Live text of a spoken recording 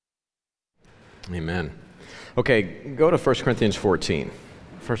Amen. Okay, go to 1 Corinthians 14.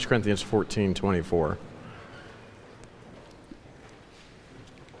 1 Corinthians 14:24.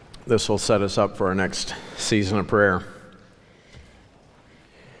 This will set us up for our next season of prayer.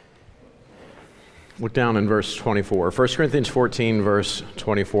 Look down in verse 24. 1 Corinthians 14, verse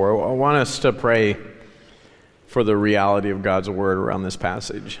 24. I want us to pray for the reality of God's word around this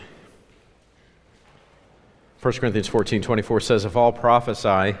passage. 1 Corinthians 14:24 says, "If all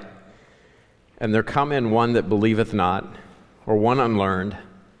prophesy, and there come in one that believeth not, or one unlearned,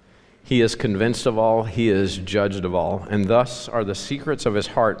 he is convinced of all, he is judged of all, and thus are the secrets of his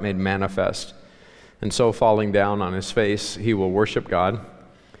heart made manifest. And so falling down on his face, he will worship God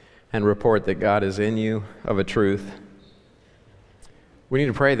and report that God is in you of a truth." We need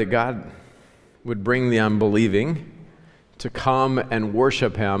to pray that God would bring the unbelieving to come and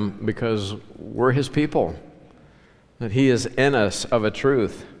worship him because we're his people, that he is in us of a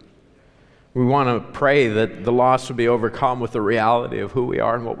truth. We want to pray that the lost would be overcome with the reality of who we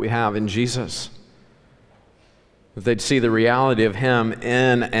are and what we have in Jesus. That they'd see the reality of him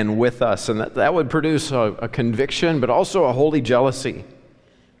in and with us, and that would produce a conviction, but also a holy jealousy.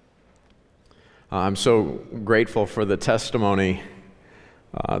 I'm so grateful for the testimony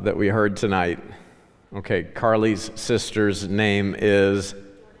that we heard tonight. Okay, Carly's sister's name is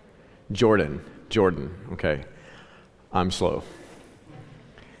Jordan. Okay. I'm slow.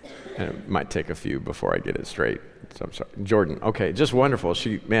 And it might take a few before I get it straight. So I'm sorry. Jordan. Okay, just wonderful.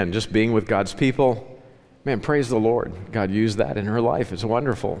 Just being with God's people. Man, praise the Lord. God used that in her life. It's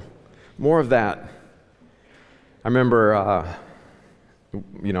wonderful. More of that. I remember,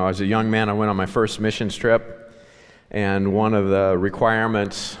 as a young man, I went on my first missions trip, and one of the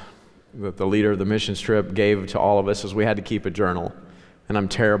requirements that the leader of the missions trip gave to all of us is we had to keep a journal, and I'm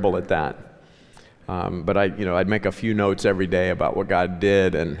terrible at that. But I'd make a few notes every day about what God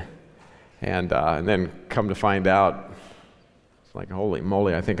did, and then come to find out, it's like, holy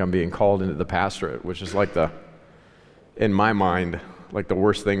moly, I think I'm being called into the pastorate, which is in my mind, like the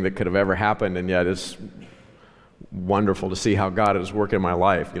worst thing that could have ever happened, and yet it's wonderful to see how God is working in my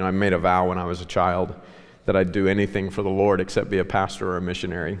life. I made a vow when I was a child that I'd do anything for the Lord except be a pastor or a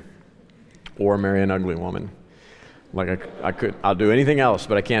missionary or marry an ugly woman. Like I'll do anything else,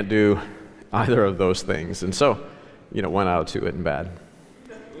 but I can't do either of those things. And so, 1 out of 2 isn't bad.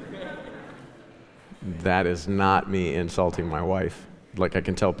 That is not me insulting my wife. Like I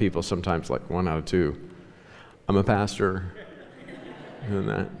can tell people sometimes, 1 out of 2. I'm a pastor. And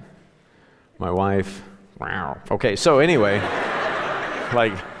that. My wife. Wow. Okay, so anyway,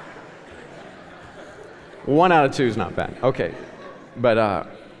 1 out of 2 is not bad. Okay. But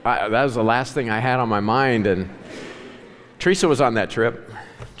that was the last thing I had on my mind. And Teresa was on that trip.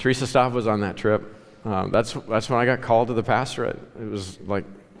 Teresa Staff was on that trip. That's when I got called to the pastorate. It was like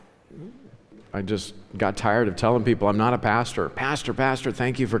I just got tired of telling people I'm not a pastor. Pastor,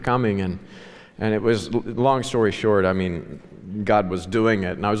 thank you for coming. And it was, long story short, God was doing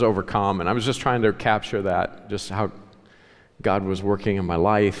it, and I was overcome, and I was just trying to capture that, just how God was working in my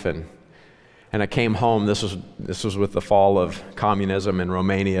life. And I came home. This was with the fall of communism in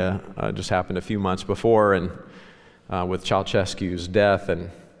Romania. Just happened a few months before, and with Ceausescu's death, and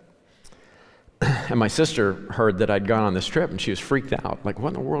my sister heard that I'd gone on this trip, and she was freaked out. Like, what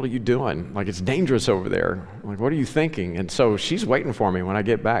in the world are you doing? Like, it's dangerous over there. Like, what are you thinking? And so she's waiting for me when I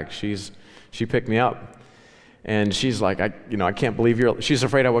get back. She picked me up, and she's like, I can't believe she's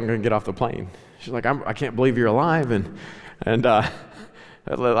afraid I wasn't going to get off the plane. She's like, I can't believe you're alive, and I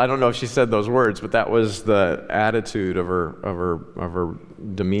don't know if she said those words, but that was the attitude of her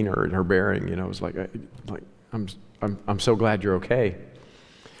demeanor and her bearing. It was like I'm so glad you're okay.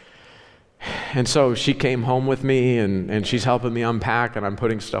 And so she came home with me, and she's helping me unpack, and I'm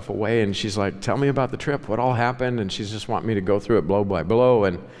putting stuff away, and she's like, tell me about the trip, what all happened, and she's just wanting me to go through it blow by blow,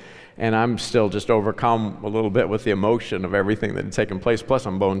 and I'm still just overcome a little bit with the emotion of everything that had taken place, plus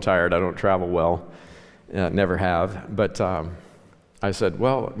I'm bone tired, I don't travel well, never have, but I said,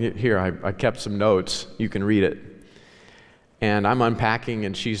 well, here, I kept some notes, you can read it, and I'm unpacking,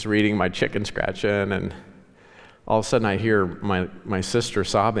 and she's reading my chicken scratching, and all of a sudden I hear my sister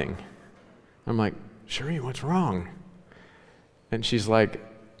sobbing. I'm like, Shereen, what's wrong? And she's like,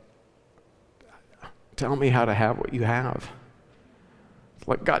 tell me how to have what you have.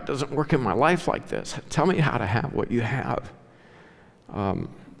 Like, God doesn't work in my life like this. Tell me how to have what you have. I'm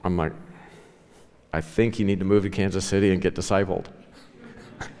like, I think you need to move to Kansas City and get discipled.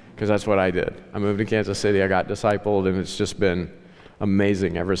 Because that's what I did. I moved to Kansas City, I got discipled, and it's just been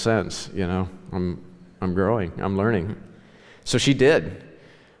amazing ever since. I'm growing, I'm learning. So she did.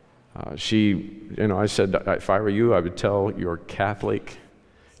 I said, if I were you, I would tell your Catholic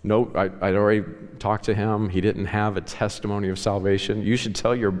No, I'd already talked to him. He didn't have a testimony of salvation. You should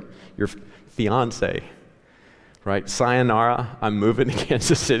tell your fiance, right? Sayonara, I'm moving to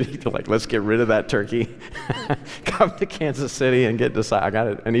Kansas City. Let's get rid of that turkey. Come to Kansas City and get decided. I got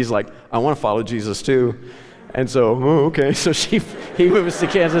it. And he's like, I want to follow Jesus too. And so, okay. So he moves to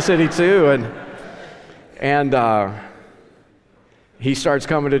Kansas City too. And he starts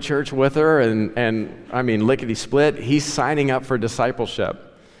coming to church with her. And I mean, lickety split. He's signing up for discipleship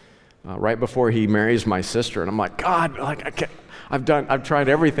right before he marries my sister. And I'm like, God, I've tried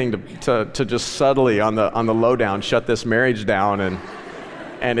everything to just subtly on the lowdown shut this marriage down,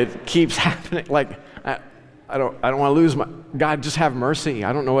 and it keeps happening. I don't want to lose my God. Just have mercy.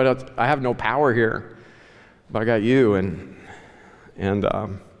 I don't know what else. I have no power here, but I got you. And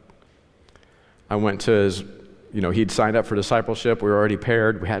I went to his. He'd signed up for discipleship. We were already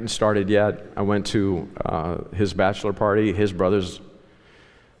paired. We hadn't started yet. I went to his bachelor party. His brothers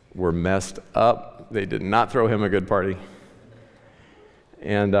were messed up. They did not throw him a good party.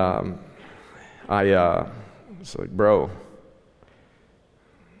 And I was like, bro,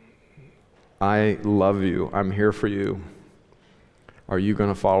 I love you. I'm here for you. Are you going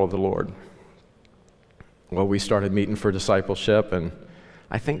to follow the Lord? Well, we started meeting for discipleship, and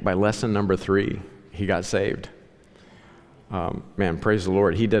I think by lesson number 3, he got saved. Man, praise the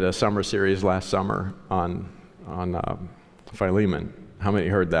Lord. He did a summer series last summer on Philemon. How many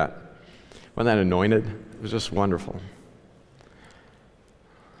heard that? Wasn't that anointed? It was just wonderful.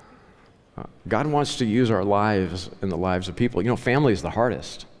 God wants to use our lives in the lives of people. Family is the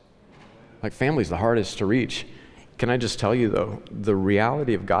hardest. Family is the hardest to reach. Can I just tell you, though, the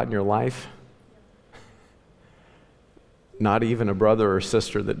reality of God in your life, not even a brother or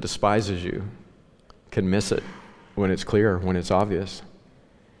sister that despises you can miss it when it's clear, when it's obvious.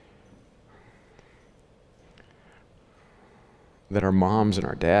 That our moms and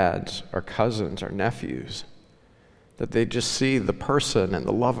our dads, our cousins, our nephews, that they just see the person and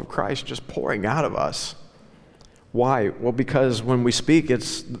the love of Christ just pouring out of us. Why? Well, because when we speak,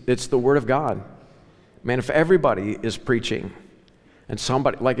 it's the Word of God. Man, if everybody is preaching and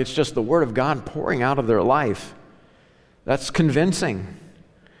somebody, it's just the Word of God pouring out of their life, that's convincing.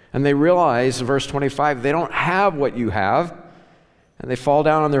 And they realize, verse 25, they don't have what you have, and they fall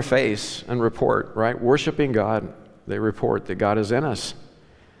down on their face and report, right? Worshiping God, they report that God is in us.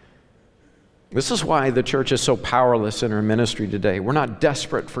 This is why the church is so powerless in our ministry today. We're not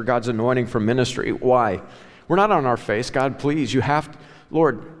desperate for God's anointing for ministry. Why? We're not on our face. God, please, you have to,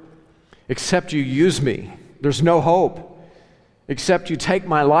 Lord, except you use me. There's no hope. Except you take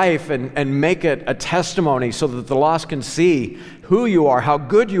my life and make it a testimony so that the lost can see who you are, how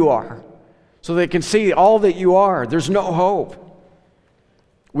good you are, so they can see all that you are. There's no hope.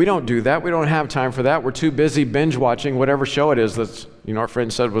 We don't do that. We don't have time for that. We're too busy binge watching whatever show it is that's, our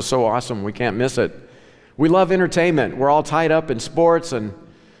friend said was so awesome, we can't miss it. We love entertainment. We're all tied up in sports and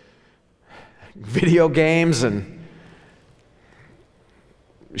video games and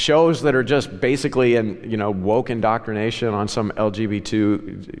shows that are just basically in, woke indoctrination on some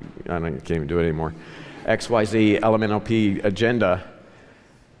LGBT, I can't even do it anymore, XYZ, LMNOP agenda.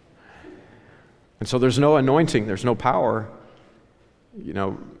 And so there's no anointing, there's no power.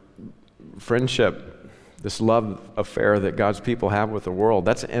 Friendship, this love affair that God's people have with the world,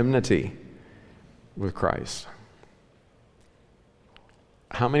 that's enmity with Christ.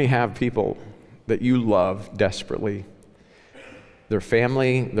 How many have people that you love desperately? Their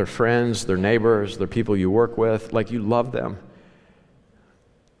family, their friends, their neighbors, their people you work with, you love them.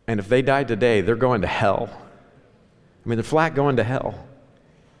 And if they died today, they're going to hell. They're flat going to hell.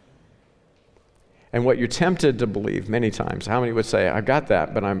 And what you're tempted to believe many times, how many would say, I got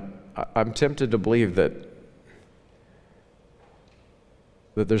that, but I'm tempted to believe that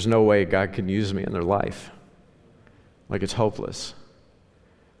there's no way God can use me in their life. It's hopeless.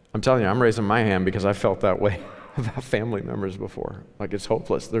 I'm telling you, I'm raising my hand because I felt that way about family members before. It's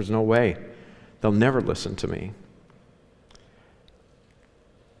hopeless. There's no way. They'll never listen to me.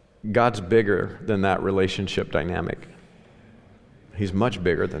 God's bigger than that relationship dynamic. He's much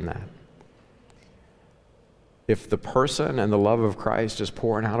bigger than that. If the person and the love of Christ is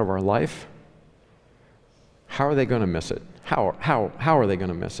pouring out of our life, how are they going to miss it? How are they going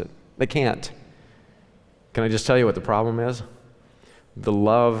to miss it? They can't. Can I just tell you what the problem is? The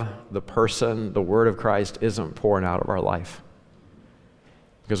love, the person, the Word of Christ isn't pouring out of our life.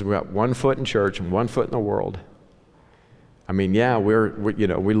 Because we've got one foot in church and one foot in the world. We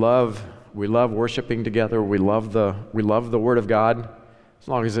love worshiping together. We love the Word of God, as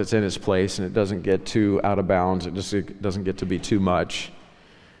long as it's in its place and it doesn't get too out of bounds. It doesn't get to be too much.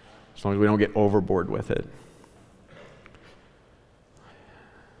 As long as we don't get overboard with it.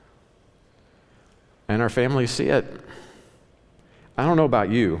 and our families see it. I don't know about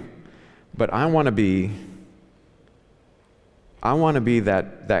you, but I want to be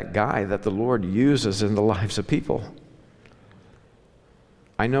that guy that the Lord uses in the lives of people.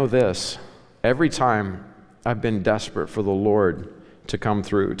 I know this. Every time I've been desperate for the Lord to come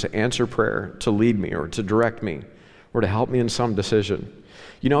through, to answer prayer, to lead me, or to direct me, or to help me in some decision,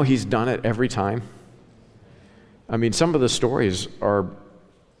 you know, He's done it every time. I mean, some of the stories are,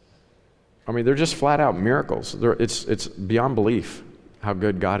 they're just flat out miracles. It's beyond belief how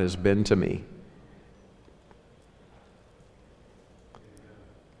good God has been to me.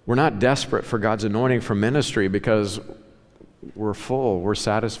 We're not desperate for God's anointing for ministry because we're full, we're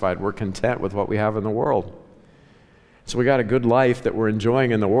satisfied, we're content with what we have in the world. So we got a good life that we're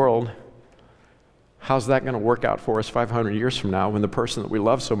enjoying in the world. How's that going to work out for us 500 years from now when the person that we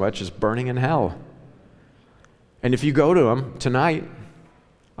love so much is burning in hell? And if you go to Him tonight,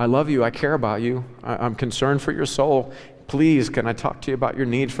 I love you, I care about you, I'm concerned for your soul, please, can I talk to you about your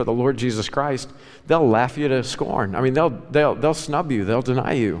need for the Lord Jesus Christ? They'll laugh you to scorn. They'll snub you, they'll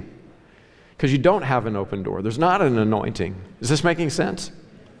deny you. Because you don't have an open door. There's not an anointing. Is this making sense?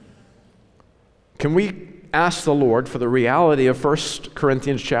 Can we ask the Lord for the reality of 1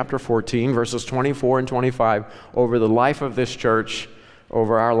 Corinthians chapter 14, verses 24 and 25 over the life of this church,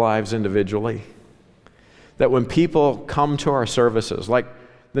 over our lives individually? That when people come to our services, like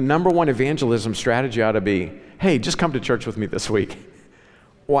the number one evangelism strategy ought to be, hey, just come to church with me this week.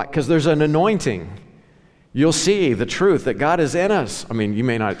 Why? Because there's an anointing. You'll see the truth that God is in us. You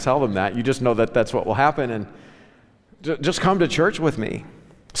may not tell them that. You just know that that's what will happen. And just come to church with me.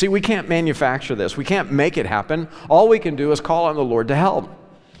 See, we can't manufacture this. We can't make it happen. All we can do is call on the Lord to help.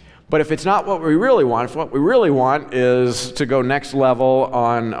 But if it's not what we really want, if what we really want is to go next level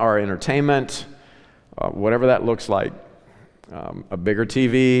on our entertainment, whatever that looks like, a bigger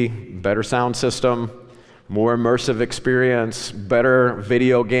TV, better sound system, more immersive experience, better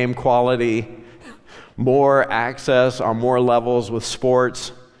video game quality, more access on more levels with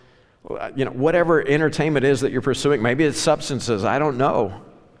sports, whatever entertainment is that you're pursuing, maybe it's substances, I don't know.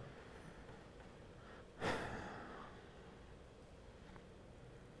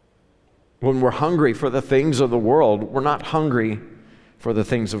 When we're hungry for the things of the world, we're not hungry for the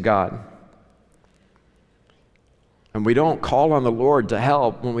things of God. And we don't call on the Lord to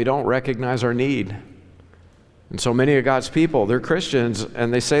help when we don't recognize our need. And so many of God's people, they're Christians,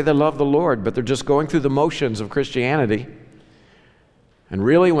 and they say they love the Lord, but they're just going through the motions of Christianity. And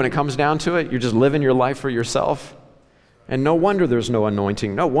really, when it comes down to it, you're just living your life for yourself. And no wonder there's no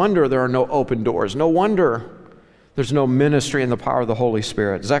anointing. No wonder there are no open doors. No wonder there's no ministry in the power of the Holy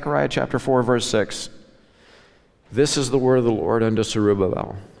Spirit. Zechariah chapter 4, verse 6. This is the word of the Lord unto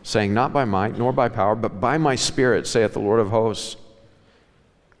Zerubbabel, saying, not by might nor by power, but by my Spirit, saith the Lord of hosts.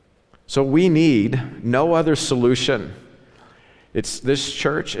 So we need no other solution. This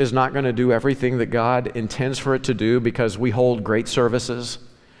church is not going to do everything that God intends for it to do because we hold great services,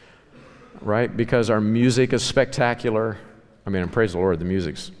 right? Because our music is spectacular. And praise the Lord, the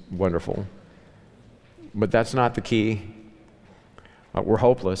music's wonderful. But that's not the key. We're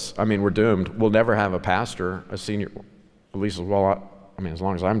hopeless. We're doomed. We'll never have a pastor, a senior, at least as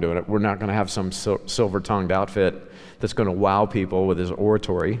long as I'm doing it. We're not going to have some silver-tongued outfit that's going to wow people with his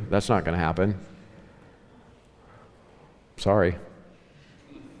oratory. That's not going to happen. Sorry.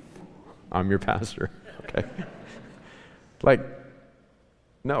 I'm your pastor. Okay.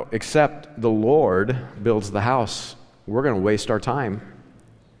 No, except the Lord builds the house. We're going to waste our time.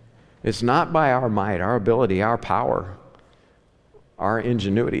 It's not by our might, our ability, our power, our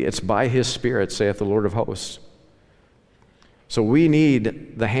ingenuity. It's by His Spirit, saith the Lord of hosts. So we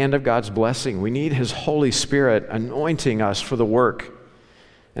need the hand of God's blessing. We need His Holy Spirit anointing us for the work.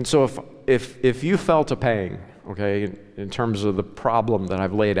 And so if you felt a pang, okay, in terms of the problem that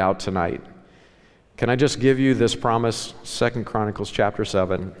I've laid out tonight, can I just give you this promise? 2 Chronicles chapter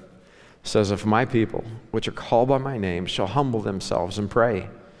 7 says, if my people, which are called by my name, shall humble themselves and pray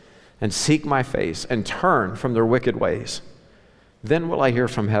and seek my face and turn from their wicked ways, then will I hear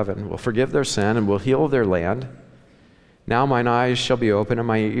from heaven, will forgive their sin, and will heal their land. Now mine eyes shall be open and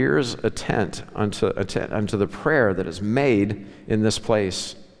my ears attent unto the prayer that is made in this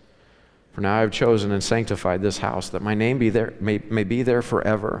place. For now I have chosen and sanctified this house, that my name be there, may be there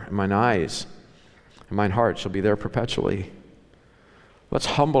forever, and mine eyes and mine heart shall be there perpetually. Let's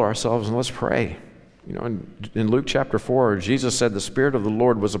humble ourselves and let's pray. In Luke chapter 4, Jesus said the Spirit of the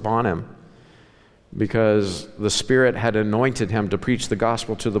Lord was upon Him because the Spirit had anointed Him to preach the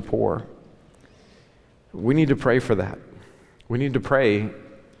gospel to the poor. We need to pray for that. We need to pray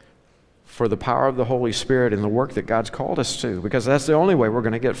for the power of the Holy Spirit and the work that God's called us to, because that's the only way we're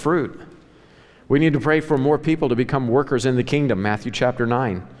going to get fruit. We need to pray for more people to become workers in the kingdom. Matthew chapter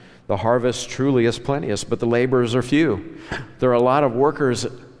 9. The harvest truly is plenteous, but the laborers are few. There are a lot of workers,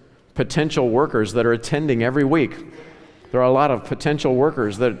 potential workers, that are attending every week. There are a lot of potential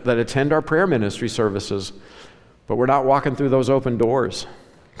workers that attend our prayer ministry services, but we're not walking through those open doors.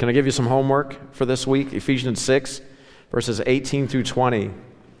 Can I give you some homework for this week? Ephesians 6, verses 18 through 20.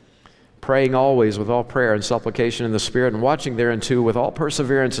 Praying always with all prayer and supplication in the Spirit, and watching thereunto with all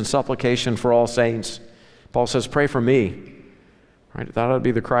perseverance and supplication for all saints. Paul says, pray for me. Right? That ought to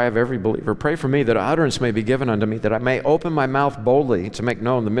be the cry of every believer. Pray for me that utterance may be given unto me, that I may open my mouth boldly to make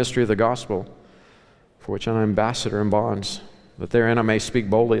known the mystery of the gospel, for which I'm an ambassador in bonds, that therein I may speak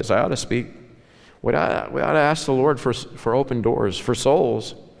boldly as I ought to speak. We ought to ask the Lord for open doors, for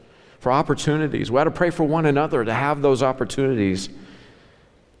souls, for opportunities. We ought to pray for one another to have those opportunities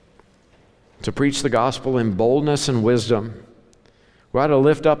to preach the gospel in boldness and wisdom. We ought to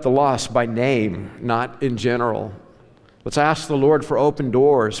lift up the lost by name, not in general. Let's ask the Lord for open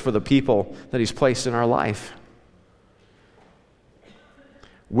doors for the people that He's placed in our life.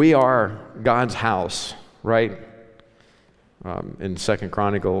 We are God's house, right? In 2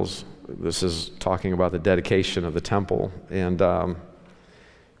 Chronicles, this is talking about the dedication of the temple. And,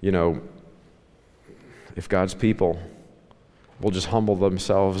 if God's people will just humble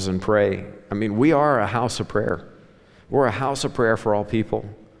themselves and pray. I mean, we are a house of prayer. We're a house of prayer for all people.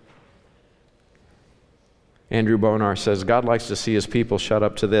 Andrew Bonar says, God likes to see His people shut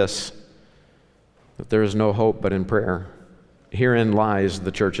up to this, that there is no hope but in prayer. Herein lies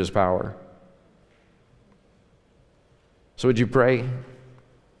the church's power. So would you pray?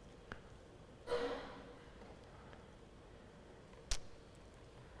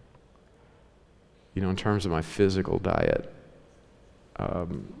 In terms of my physical diet,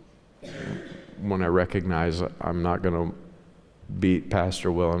 when I recognize I'm not going to beat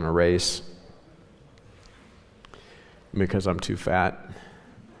Pastor Will in a race because I'm too fat,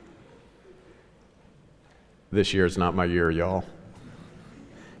 this year is not my year, y'all.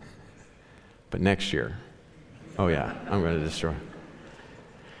 But next year, oh yeah, I'm going to destroy.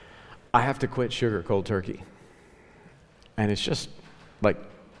 I have to quit sugar cold turkey. And it's just like,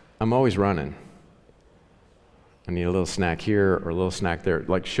 I'm always running. I need a little snack here or a little snack there.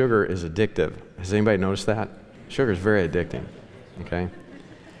 Like, sugar is addictive. Has anybody noticed that? Sugar is very addicting, okay?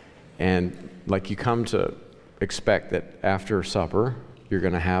 And like, you come to expect that after supper, you're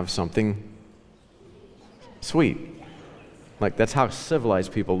going to have something sweet. Like, that's how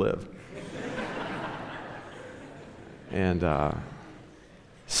civilized people live. And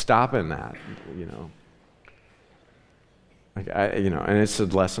stopping that, and it's a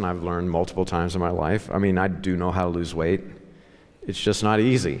lesson I've learned multiple times in my life. I mean, I do know how to lose weight. It's just not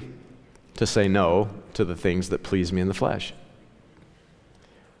easy to say no to the things that please me in the flesh.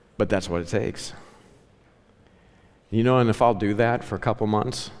 But that's what it takes. And if I'll do that for a couple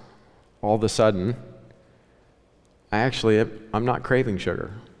months, all of a sudden, I'm not craving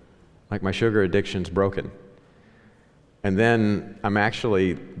sugar. Like, my sugar addiction's broken. And then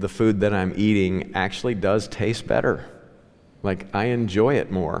the food that I'm eating actually does taste better. Like, I enjoy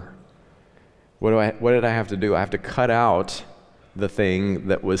it more. What did I have to do? I have to cut out the thing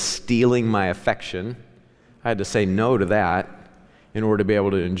that was stealing my affection. I had to say no to that in order to be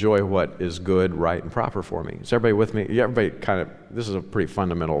able to enjoy what is good, right, and proper for me. Is everybody with me? This is a pretty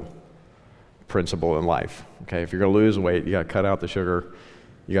fundamental principle in life. Okay, if you're going to lose weight, you got to cut out the sugar.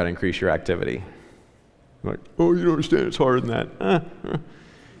 You got to increase your activity. Like, oh, you don't understand, it's harder than that.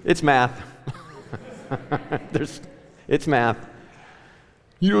 It's math. It's math.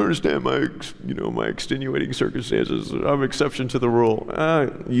 You don't understand my extenuating circumstances. I'm an exception to the rule.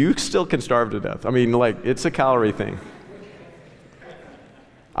 You still can starve to death. I mean, it's a calorie thing.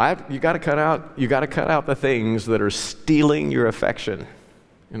 You got to cut out the things that are stealing your affection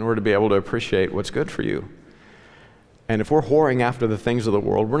in order to be able to appreciate what's good for you. And if we're whoring after the things of the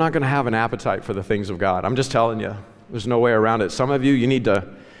world, we're not going to have an appetite for the things of God. I'm just telling you, there's no way around it. Some of you, you need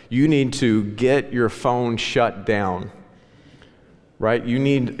to get your phone shut down. Right? You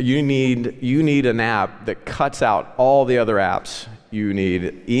need an app that cuts out all the other apps. You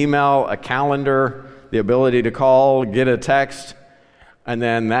need email, a calendar, the ability to call, get a text, and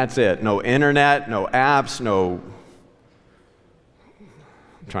then that's it. No internet, no apps, I'm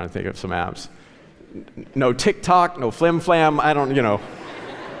trying to think of some apps. No TikTok, no flim flam,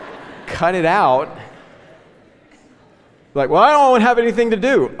 cut it out. Like, well, I don't have anything to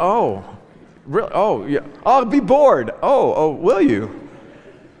do. Oh, really? Oh, yeah. I'll be bored. Oh, will you?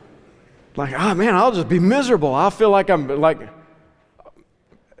 Like, man, I'll just be miserable. I'll feel like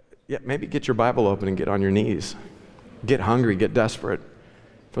maybe get your Bible open and get on your knees. Get hungry, get desperate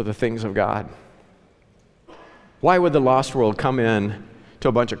for the things of God. Why would the lost world come in to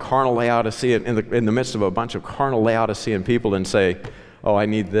a bunch of carnal Laodicean, in the midst of a bunch of carnal Laodicean people and say, oh, I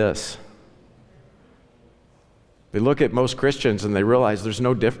need this? They look at most Christians and they realize there's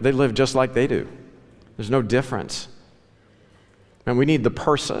no difference. They live just like they do. There's no difference. And we need the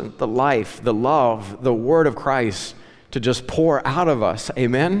person, the life, the love, the word of Christ to just pour out of us.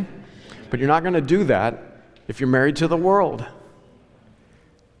 Amen? But you're not going to do that if you're married to the world.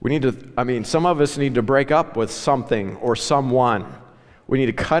 Some of us need to break up with something or someone. We need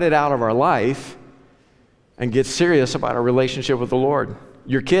to cut it out of our life and get serious about our relationship with the Lord.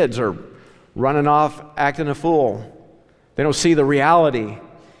 Your kids are running off, acting a fool. They don't see the reality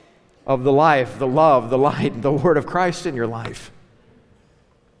of the life, the love, the light, the word of Christ in your life.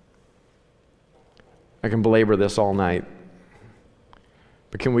 I can belabor this all night.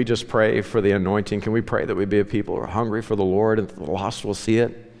 But can we just pray for the anointing? Can we pray that we be a people who are hungry for the Lord and that the lost will see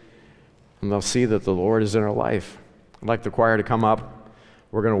it? And they'll see that the Lord is in our life. I'd like the choir to come up.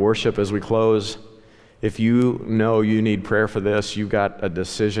 We're going to worship as we close. If you know you need prayer for this, you've got a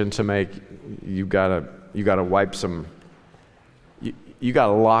decision to make. You got to wipe some. You got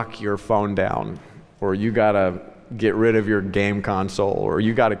to lock your phone down, or you got to get rid of your game console, or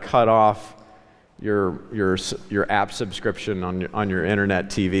you got to cut off your app subscription on your internet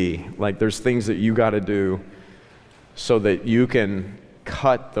TV. Like, there's things that you got to do so that you can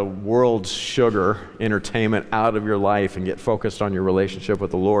cut the world's sugar entertainment out of your life and get focused on your relationship with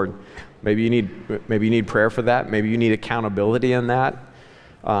the Lord. Maybe you need prayer for that. Maybe you need accountability in that.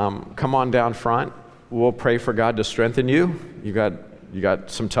 Come on down front. We'll pray for God to strengthen you. You got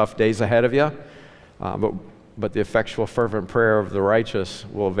some tough days ahead of you, but the effectual fervent prayer of the righteous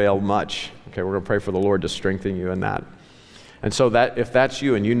will avail much. Okay, we're going to pray for the Lord to strengthen you in that. And so that if that's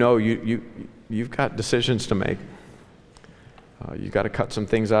you and you know you've got decisions to make, you've got to cut some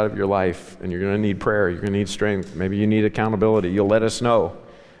things out of your life, and you're going to need prayer. You're going to need strength. Maybe you need accountability. You'll let us know.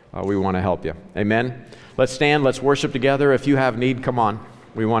 We want to help you. Amen? Let's stand. Let's worship together. If you have need, come on.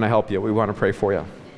 We want to help you. We want to pray for you.